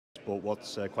but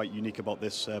what's quite unique about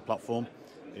this platform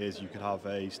is you could have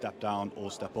a step down or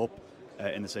step up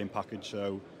in the same package.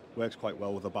 So works quite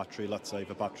well with a battery. Let's say if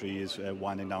a battery is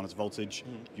winding down its voltage,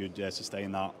 you'd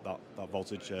sustain that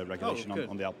voltage regulation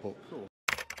on the output. Cool.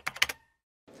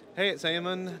 Hey, it's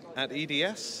Eamon at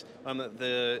EDS. I'm at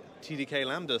the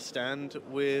TDK-Lambda stand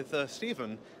with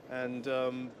Stephen, and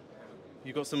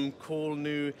you've got some cool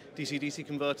new DC-DC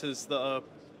converters that are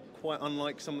quite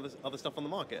unlike some of the other stuff on the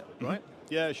market, right?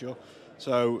 Yeah, sure.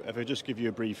 So if I just give you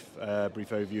a brief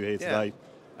overview here today,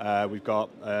 we've got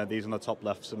these on the top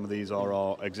left. Some of these are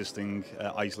our existing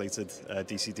isolated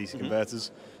DC-DC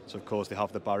converters. So of course they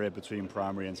have the barrier between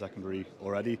primary and secondary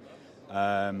already.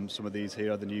 Some of these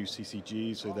here are the new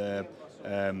CCGs, so they're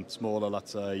smaller,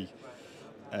 let's say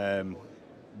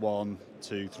 1,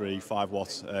 2, 3, 5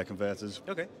 watt converters.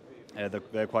 Okay.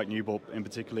 They're quite new, but in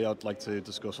particular I'd like to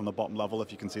discuss on the bottom level, if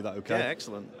you can see that okay. Yeah,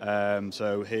 excellent.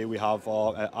 So here we have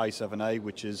our i7A,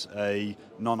 which is a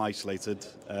non-isolated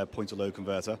point-to-load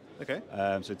converter. Okay.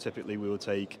 So typically we would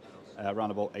take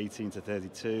around about 18 to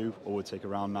 32, or we'd take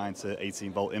around 9 to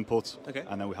 18 volt input. Okay.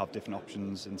 And then we have different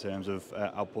options in terms of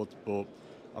output, but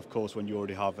of course when you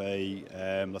already have a,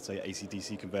 let's say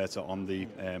AC-DC converter on the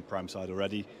prime side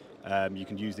already, you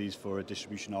can use these for a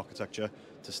distribution architecture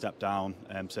to step down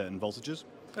certain voltages.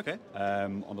 Okay.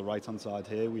 On the right hand side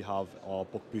here we have our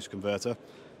buck boost converter.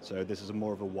 So this is a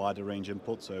more of a wider range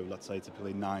input, so let's say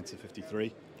typically 9 to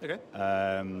 53. Okay.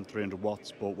 300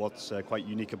 watts, but what's quite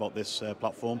unique about this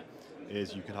platform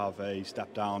is you could have a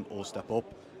step down or step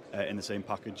up in the same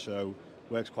package. So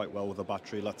works quite well with a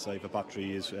battery. Let's say if a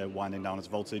battery is winding down its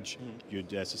voltage, you'd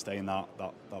sustain that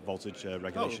voltage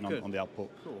regulation on the output.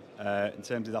 Cool. In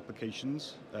terms of the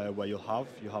applications, where you'll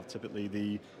have typically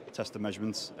the test and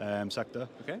measurements sector,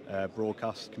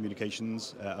 broadcast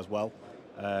communications as well.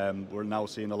 We're now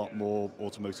seeing a lot more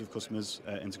automotive customers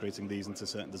integrating these into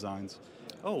certain designs.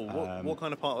 Oh, what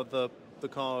kind of part of the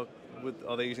car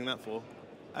are they using that for?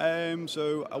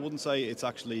 So I wouldn't say it's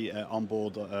actually on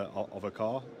board of a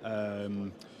car.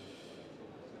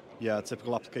 Yeah,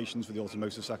 typical applications for the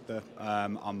automotive sector.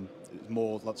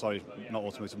 More, sorry, not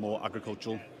automotive, more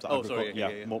agricultural. So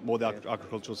more the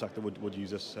agricultural sector would use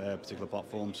this particular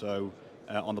platform. So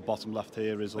on the bottom left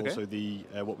here is also the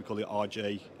what we call the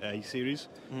RJA series.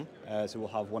 So we'll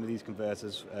have one of these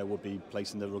converters would be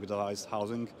placed in the ruggedized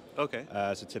housing. Okay.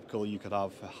 So typically you could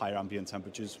have higher ambient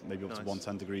temperatures, maybe up to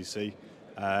 110 degrees C.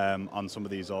 And some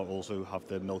of these also have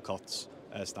the Milcots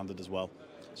standard as well.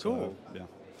 Cool. So, yeah.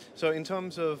 So in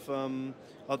terms of,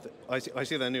 I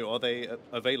see they're new. Are they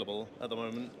available at the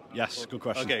moment? Yes, good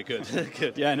question. Okay, good.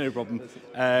 Good. Yeah, no problem.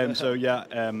 So yeah,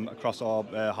 across our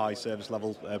high service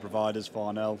level providers,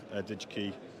 Farnell,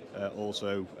 DigiKey,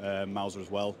 also Mauser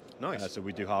as well. Nice. So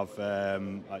we do have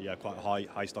quite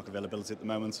high stock availability at the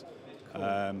moment.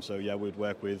 Cool. So yeah, we'd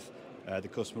work with the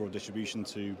customer or distribution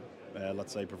to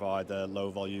let's say provide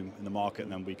low volume in the market,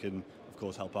 and then we can of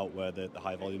course help out where the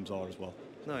high volumes are as well.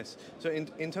 Nice. So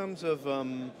in terms of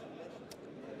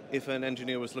if an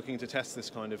engineer was looking to test this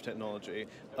kind of technology,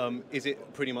 is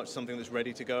it pretty much something that's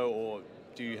ready to go, or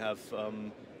do you have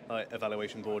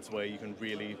evaluation boards where you can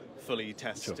really fully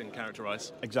test and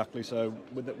characterize? Exactly. So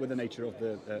with the nature of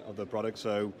the product,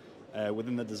 so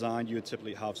within the design you would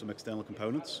typically have some external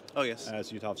components. Oh yes.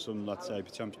 So you'd have some, let's say,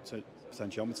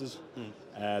 potentiometers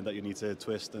that you need to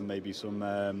twist, and maybe some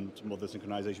other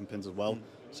synchronization pins as well.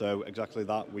 So exactly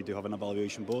that, we do have an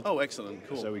evaluation board. Oh, excellent,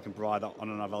 cool. So we can provide that on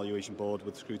an evaluation board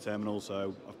with screw terminals,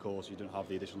 so of course you don't have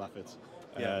the additional effort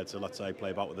to, let's say,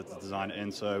 play about with it to design it in.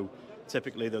 So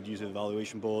typically they'll use an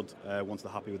evaluation board. Once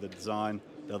they're happy with the design,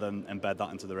 they'll then embed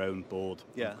that into their own board.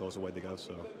 Yeah. And of course, away they go.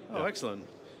 So. Oh, excellent.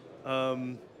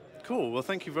 Cool. Well,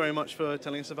 thank you very much for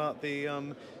telling us about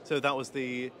the. So that was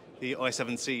the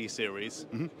i7C series.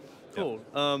 Cool.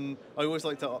 I always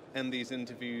like to end these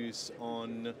interviews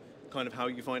on kind of how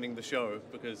you're finding the show,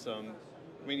 because I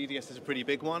mean, EDS is a pretty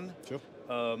big one. Sure.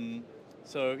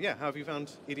 So yeah, how have you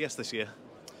found EDS this year?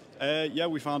 Yeah,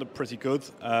 we found it pretty good.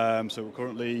 So we're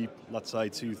currently, let's say,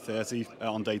 230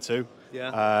 on day 2.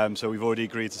 Yeah. So we've already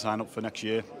agreed to sign up for next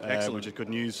year, which is good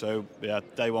news. So yeah,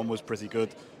 day 1 was pretty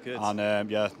good. Good. And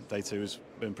yeah, day 2 has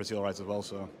been pretty all right as well.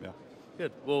 So yeah.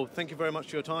 Good. Well, thank you very much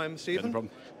for your time, Stephen. No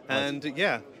problem. And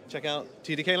yeah, check out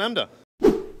TDK-Lambda.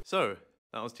 So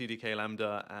that was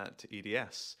TDK-Lambda at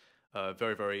EDS.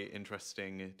 Very, very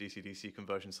interesting DC-DC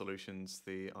conversion solutions,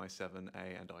 the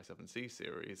i7A and i7C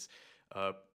series.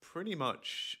 Pretty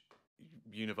much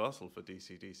universal for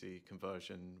DC-DC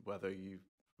conversion, whether you,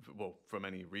 well, from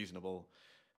any reasonable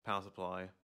power supply,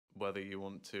 whether you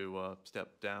want to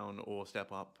step down or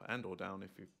step up and or down,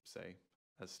 if you say,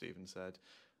 as Stephen said.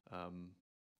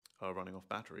 running off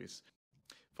batteries.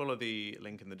 Follow the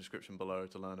link in the description below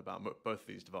to learn about both of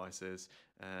these devices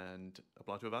and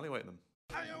apply to evaluate them.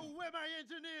 Hey, yo, where my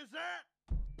engineers at?